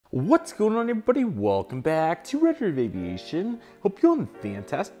What's going on, everybody? Welcome back to Redriveraviation. Hope you're on a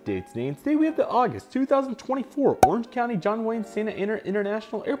fantastic day today. And today we have the August 2024 Orange County John Wayne Stana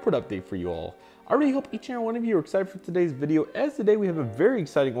International Airport update for you all. I really hope each and every one of you are excited for today's video, as today we have a very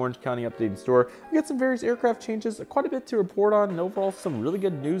exciting Orange County update in store. We got some various aircraft changes, quite a bit to report on, and overall some really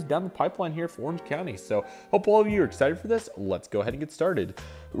good news down the pipeline here for Orange County. So hope all of you are excited for this. Let's go ahead and get started.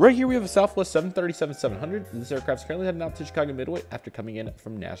 Right here we have a Southwest 737-700. This aircraft's currently heading out to Chicago Midway after coming in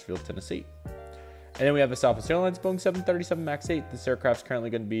from Nashville, Tennessee. And then we have a Southwest Airlines Boeing 737 MAX 8. This aircraft's currently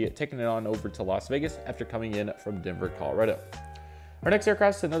going to be taking it on over to Las Vegas after coming in from Denver, Colorado. Our next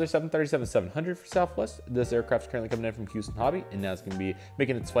aircraft is another 737-700 for Southwest. This aircraft's currently coming in from Houston Hobby, and now it's going to be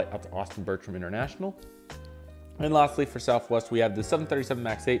making its flight out to Austin Bertram International. And lastly, for Southwest, we have the 737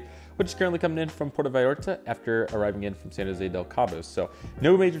 MAX 8, which is currently coming in from Puerto Vallarta after arriving in from San Jose del Cabo. So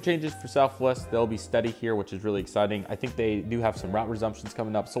no major changes for Southwest. They'll be steady here, which is really exciting. I think they do have some route resumptions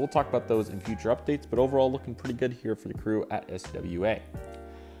coming up, so we'll talk about those in future updates, but overall looking pretty good here for the crew at SWA.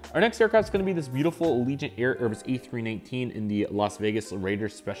 Our next aircraft is going to be this beautiful Allegiant Air Airbus A319 in the Las Vegas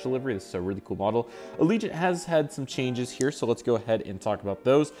Raiders special livery. This is a really cool model. Allegiant has had some changes here, so let's go ahead and talk about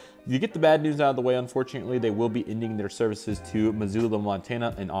those. You get the bad news out of the way. Unfortunately, they will be ending their services to Missoula,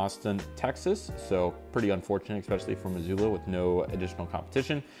 Montana and Austin, Texas. So pretty unfortunate, especially for Missoula with no additional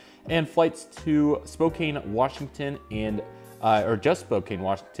competition. And flights to Spokane, Washington and or just Spokane,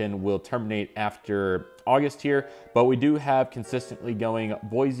 Washington will terminate after August here, but we do have consistently going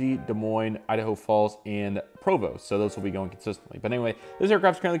Boise, Des Moines, Idaho Falls, and Provo, so those will be going consistently. But anyway, this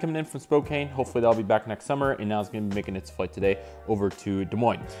aircraft's currently coming in from Spokane. Hopefully they'll be back next summer, and now it's going to be making its flight today over to Des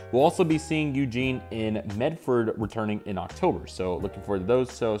Moines. We'll also be seeing Eugene and Medford returning in October, so looking forward to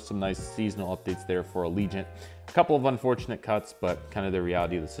those. So some nice seasonal updates there for Allegiant. A couple of unfortunate cuts, but kind of the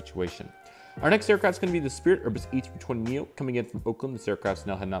reality of the situation. Our next aircraft is going to be the Spirit Airbus A320neo coming in from Oakland. This aircraft's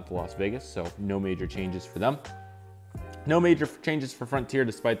now heading out to Las Vegas, so no major changes for them. No major changes for Frontier,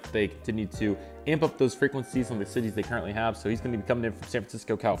 despite that they continue to amp up those frequencies on the cities they currently have. So he's going to be coming in from San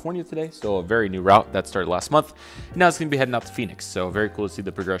Francisco, California today, so a very new route that started last month. Now it's going to be heading out to Phoenix, so very cool to see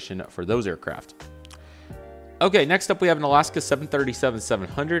the progression for those aircraft. Okay, next up we have an Alaska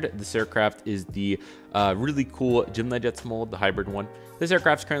 737-700. This aircraft is the really cool GeminiJets mold, the hybrid one. This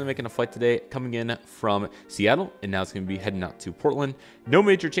aircraft is currently making a flight today, coming in from Seattle, and now it's going to be heading out to Portland. No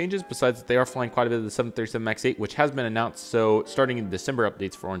major changes, besides that they are flying quite a bit of the 737 MAX 8, which has been announced. So starting in December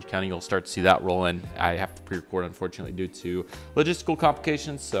updates for Orange County, you'll start to see that roll in. I have to pre-record, unfortunately, due to logistical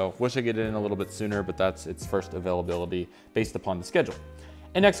complications, so wish I could get it in a little bit sooner, but that's its first availability based upon the schedule.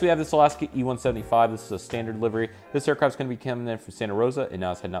 And next we have this Alaska E175. This is a standard livery. This aircraft is going to be coming in from Santa Rosa, and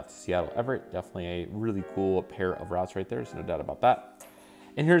now it's heading out to Seattle Everett. Definitely a really cool pair of routes right there. There's no doubt about that.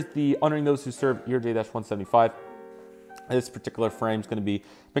 And here's the honoring those who serve ERJ-175. This particular frame is going to be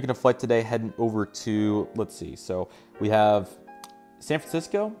making a flight today, heading over to, let's see, so we have San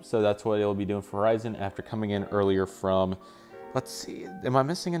Francisco. So that's what it'll be doing for Horizon after coming in earlier from, let's see, am I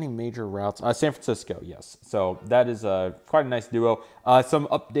missing any major routes? San Francisco, yes. So that is quite a nice duo. Some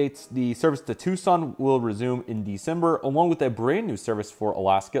updates, the service to Tucson will resume in December, along with a brand new service for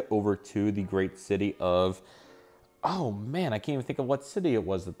Alaska over to the great city of, oh man, I can't even think of what city it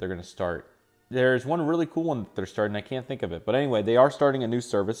was that they're gonna start. There's one really cool one that they're starting, I can't think of it. But anyway, they are starting a new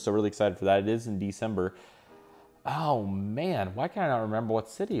service, so really excited for that. It is in December. Oh man, why can't I not remember what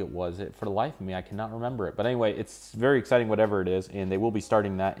city it was? For the life of me, I cannot remember it. But anyway, it's very exciting, whatever it is, and they will be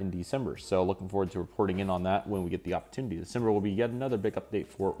starting that in December. So looking forward to reporting in on that when we get the opportunity. December will be yet another big update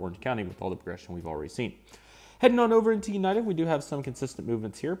for Orange County with all the progression we've already seen. Heading on over into United, we do have some consistent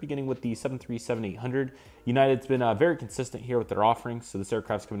movements here, beginning with the 737-800. United's been very consistent here with their offerings. So this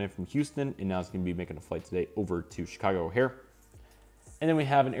aircraft's coming in from Houston, and now it's going to be making a flight today over to Chicago O'Hare. And then we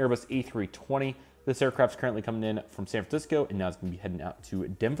have an Airbus A320. This aircraft's currently coming in from San Francisco, and now it's going to be heading out to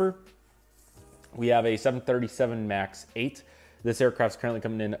Denver. We have a 737 MAX 8. This aircraft's currently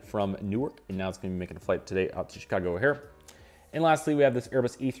coming in from Newark, and now it's going to be making a flight today out to Chicago O'Hare. And lastly, we have this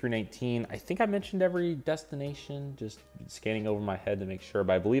Airbus A319. I think I mentioned every destination, just scanning over my head to make sure,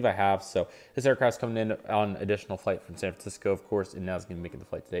 but I believe I have. So this aircraft's coming in on additional flight from San Francisco, of course, and now it's going to be making the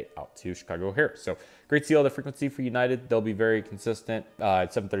flight today out to Chicago O'Hare. So great to see all the frequency for United. They'll be very consistent.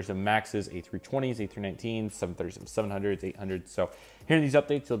 737 MAXs, A320s, A319s, 737-700s, 800s. So here in these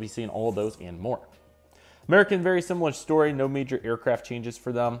updates, you'll be seeing all of those and more. American, very similar story, no major aircraft changes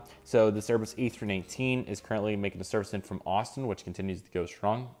for them. So this Airbus A319 is currently making a service in from Austin, which continues to go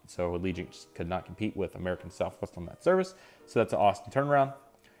strong. So Allegiant could not compete with American Southwest on that service. So that's an Austin turnaround.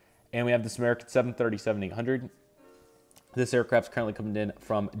 And we have this American 737-800. This aircraft's currently coming in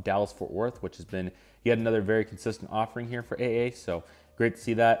from Dallas-Fort Worth, which has been yet another very consistent offering here for AA. So great to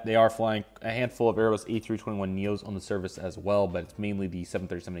see that. They are flying a handful of Airbus A321neos on the service as well, but it's mainly the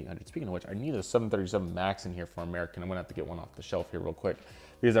 737-800. Speaking of which, I need a 737 MAX in here for American. I'm going to have to get one off the shelf here real quick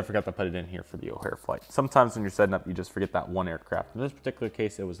because I forgot to put it in here for the O'Hare flight. Sometimes when you're setting up, you just forget that one aircraft. In this particular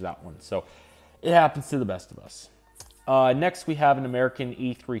case, it was that one. So it happens to the best of us. Next, we have an American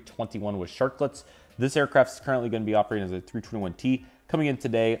A321 with sharklets. This aircraft is currently going to be operating as a 321T, coming in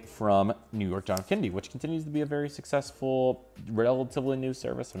today from New York John F. Kennedy, which continues to be a very successful, relatively new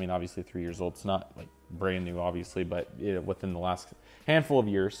service. I mean, obviously 3 years old. It's not like brand new, obviously, but within the last handful of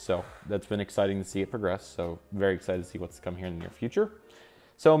years. So that's been exciting to see it progress. So very excited to see what's to come here in the near future.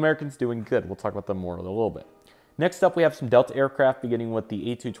 So American's doing good. We'll talk about them more in a little bit. Next up, we have some Delta aircraft, beginning with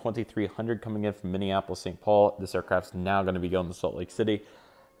the A220-300 coming in from Minneapolis, St. Paul. This aircraft's now going to be going to Salt Lake City.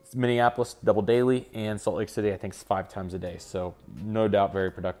 It's Minneapolis double daily, and Salt Lake City, I think, is 5 times a day. So no doubt very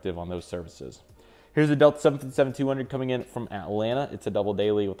productive on those services. Here's the Delta 757-200 coming in from Atlanta. It's a double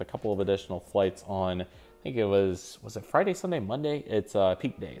daily with a couple of additional flights on, I think it was it Friday, Sunday, Monday? It's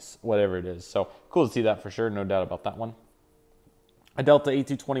peak days, whatever it is. So cool to see that for sure, no doubt about that one. A Delta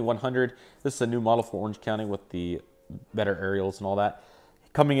A220-100. This is a new model for Orange County with the better aerials and all that.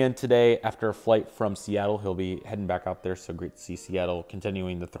 Coming in today after a flight from Seattle. He'll be heading back out there, so great to see Seattle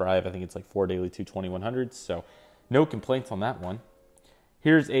continuing to thrive. I think it's like 4 daily 220-100s, so no complaints on that one.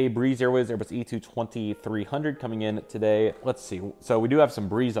 Here's a Breeze Airways Airbus E220-300 coming in today. Let's see. So we do have some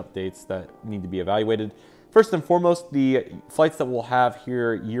Breeze updates that need to be evaluated. First and foremost, the flights that we'll have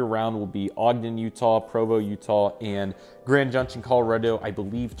here year-round will be Ogden, Utah, Provo, Utah, and Grand Junction, Colorado, I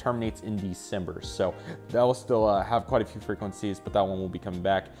believe terminates in December. So that will still have quite a few frequencies, but that one will be coming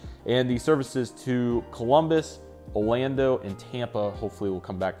back. And the services to Columbus, Orlando, and Tampa hopefully will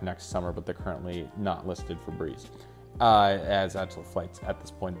come back next summer, but they're currently not listed for Breeze as actual flights at this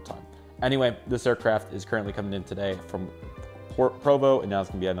point in time. Anyway, this aircraft is currently coming in today from Provo, and now it's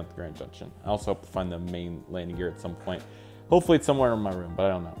going to be heading up to Grand Junction. I also hope to find the main landing gear at some point. Hopefully it's somewhere in my room, but I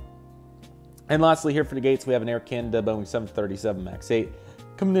don't know. And lastly, here for the gates, we have an Air Canada Boeing 737 MAX 8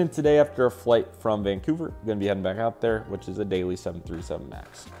 coming in today after a flight from Vancouver. We're going to be heading back out there, which is a daily 737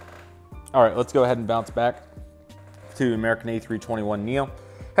 MAX. All right, let's go ahead and bounce back to American A321neo.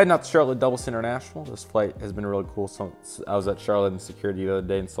 Heading out to Charlotte Dulles International. This flight has been really cool. So I was at Charlotte in security the other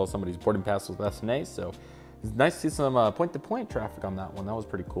day and saw somebody's boarding pass with SNA, so it's nice to see some point-to-point traffic on that one. That was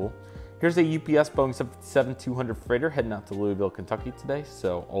pretty cool. Here's a UPS Boeing 777-200 freighter heading out to Louisville, Kentucky today.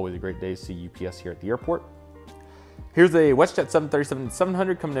 So always a great day to see UPS here at the airport. Here's a WestJet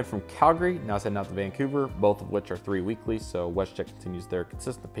 737-700 coming in from Calgary. Now it's heading out to Vancouver, both of which are 3 weekly. So WestJet continues their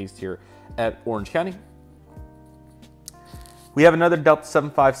consistent pace here at Orange County. We have another Delta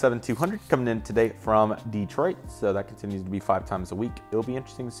 757-200 coming in today from Detroit, so that continues to be 5 times a week. It'll be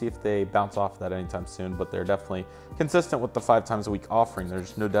interesting to see if they bounce off that anytime soon, but they're definitely consistent with the 5 times a week offering.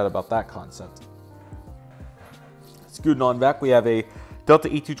 There's no doubt about that concept. Scooting on back, we have a Delta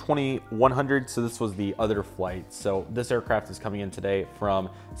E220-100, so this was the other flight. So this aircraft is coming in today from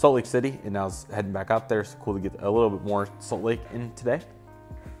Salt Lake City, and now it's heading back out there, so cool to get a little bit more Salt Lake in today.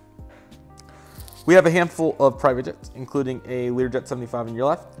 We have a handful of private jets, including a Learjet 75 on your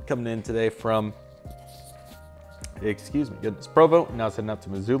left, coming in today from, Provo, and now it's heading out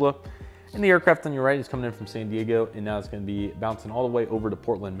to Missoula. And the aircraft on your right is coming in from San Diego, and now it's going to be bouncing all the way over to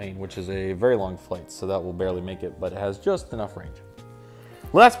Portland, Maine, which is a very long flight, so that will barely make it, but it has just enough range.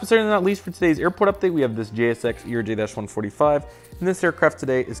 Last but certainly not least for today's airport update, we have this JSX ERJ-145, and this aircraft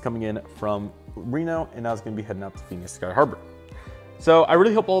today is coming in from Reno, and now it's going to be heading out to Phoenix Sky Harbor. So I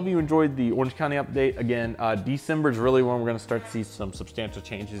really hope all of you enjoyed the Orange County update. Again, December is really when we're going to start to see some substantial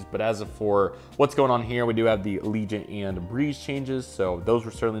changes. But as of for what's going on here, we do have the Allegiant and Breeze changes. So those were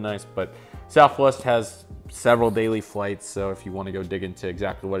certainly nice. But Southwest has several daily flights. So if you want to go dig into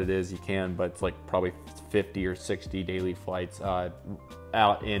exactly what it is, you can. But it's like probably 50 or 60 daily flights out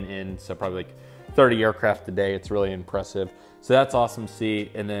and in. So probably like 30 aircraft a day. It's really impressive. So that's awesome to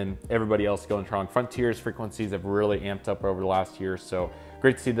see. And then everybody else going strong. Frontier's frequencies have really amped up over the last year. So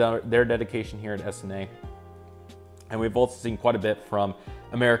great to see their dedication here at SNA. And we've also seen quite a bit from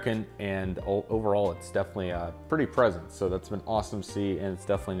American, and overall it's definitely pretty present. So that's been awesome to see, and it's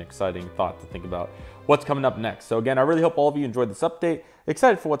definitely an exciting thought to think about what's coming up next. So again, I really hope all of you enjoyed this update.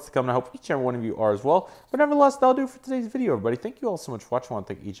 Excited for what's to come, and I hope each and every one of you are as well. But nevertheless, that'll do it for today's video, everybody. Thank you all so much for watching. I want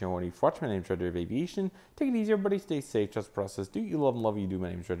to thank each and every one of you for watching. My name is Redriveraviation. Take it easy, everybody. Stay safe. Trust the process. Do you love and love what you do. My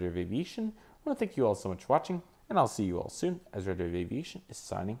name is Redriveraviation. I want to thank you all so much for watching, and I'll see you all soon as Redriveraviation is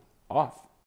signing off.